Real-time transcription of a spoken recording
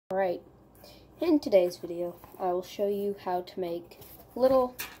Alright, in today's video, I will show you how to make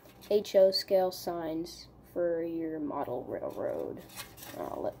little HO scale signs for your model railroad.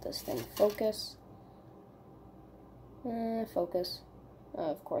 I'll let this thing focus. Focus.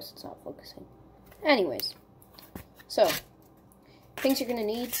 Of course it's not focusing. Anyways, so, things you're going to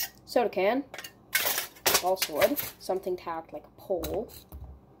need: soda can, balsa wood, something to act like a pole,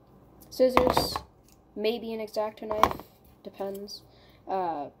 scissors, maybe an X-Acto knife, depends,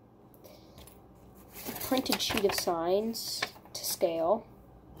 printed sheet of signs to scale,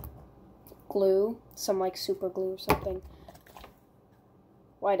 glue, some like super glue or something,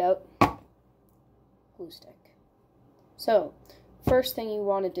 whiteout, glue stick. So, first thing you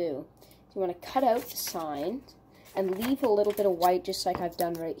want to do is you want to cut out the sign and leave a little bit of white just like I've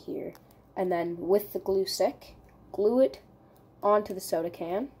done right here. And then with the glue stick, glue it onto the soda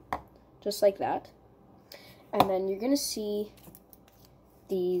can, just like that. And then you're going to see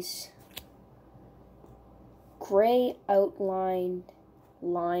these gray outlined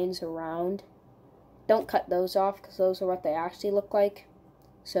lines around. Don't cut those off because those are what they actually look like.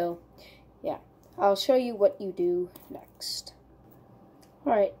 So, yeah, I'll show you what you do next.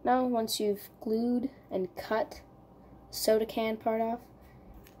 Alright, now once you've glued and cut the soda can part off,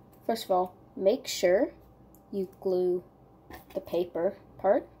 first of all, make sure you glue the paper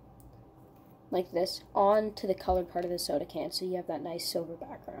part, like this, onto the colored part of the soda can so you have that nice silver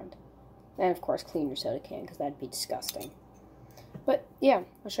background. And of course, clean your soda can because that'd be disgusting. But yeah,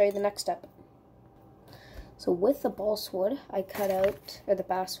 I'll show you the next step. So with the balsa wood, I cut out, or the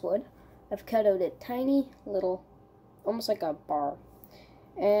basswood, I've cut out a tiny little, almost like a bar.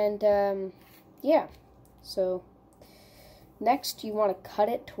 And yeah, so next you want to cut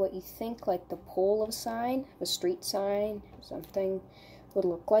it to what you think like the pole of a sign, a street sign, something would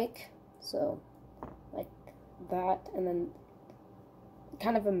look like. So like that, and then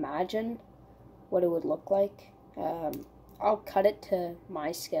kind of imagine what it would look like. I'll cut it to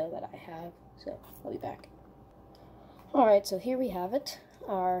my scale that I have, so I'll be back. Alright, so here we have it,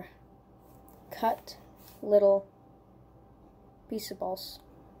 our cut little piece of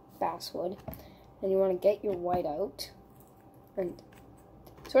basswood, and you want to get your whiteout and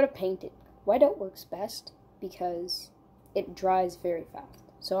sort of paint it. Whiteout works best because it dries very fast,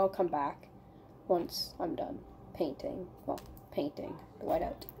 so I'll come back once I'm done painting the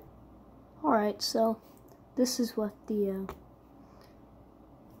whiteout. Alright, so this is what the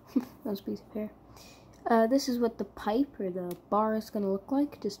that was a piece of hair. This is what the pipe or the bar is going to look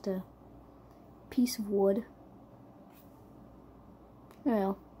like, just a piece of wood.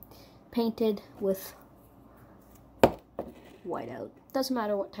 Well, painted with whiteout. Doesn't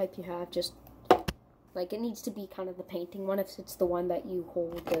matter what type you have, just like it needs to be kind of the painting one. If it's the one that you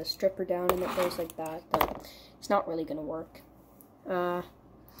hold the stripper down and it goes like that, then it's not really going to work.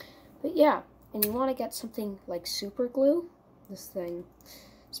 But yeah, and you want to get something like super glue. This thing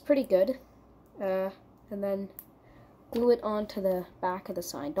is pretty good. And then glue it onto the back of the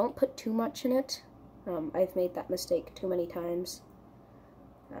sign. Don't put too much in it. I've made that mistake too many times.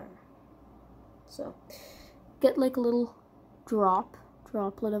 So get like a little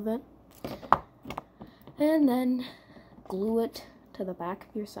droplet of it, and then glue it to the back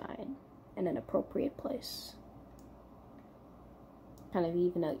of your sign in an appropriate place. Kind of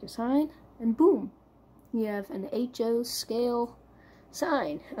even out your sign, and boom, you have an HO scale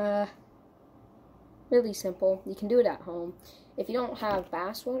sign. Really simple. You can do it at home. If you don't have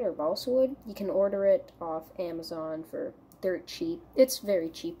basswood or balsa wood, you can order it off Amazon for dirt cheap. It's very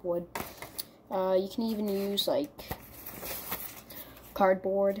cheap wood. You can even use like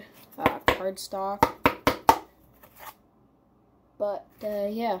cardboard, cardstock. But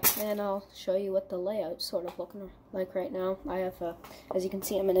yeah, and I'll show you what the layout's sort of looking like right now. I have, as you can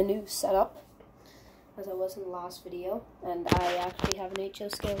see, I'm in a new setup, as I was in the last video, and I actually have an HO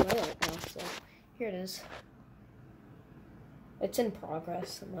scale layout now, so here it is. It's in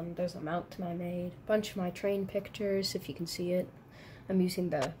progress, and then there's a mount I made, a bunch of my train pictures, if you can see it. I'm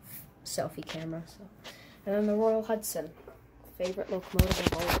using the selfie camera, so. And then the Royal Hudson, favorite locomotive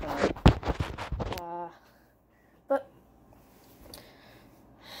of all time. But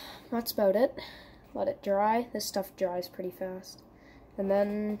that's about it. Let it dry. This stuff dries pretty fast. And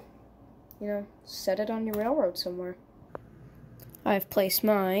then, you know, set it on your railroad somewhere. I've placed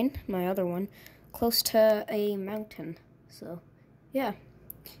mine, my other one, close to a mountain, so yeah.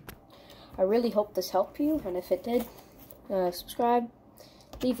 I really hope this helped you, and if it did, subscribe,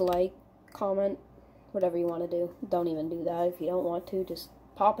 leave a like, comment, whatever you want to do. Don't even do that if you don't want to, just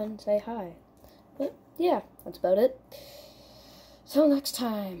pop in and say hi. But yeah, that's about it. Till next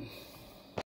time.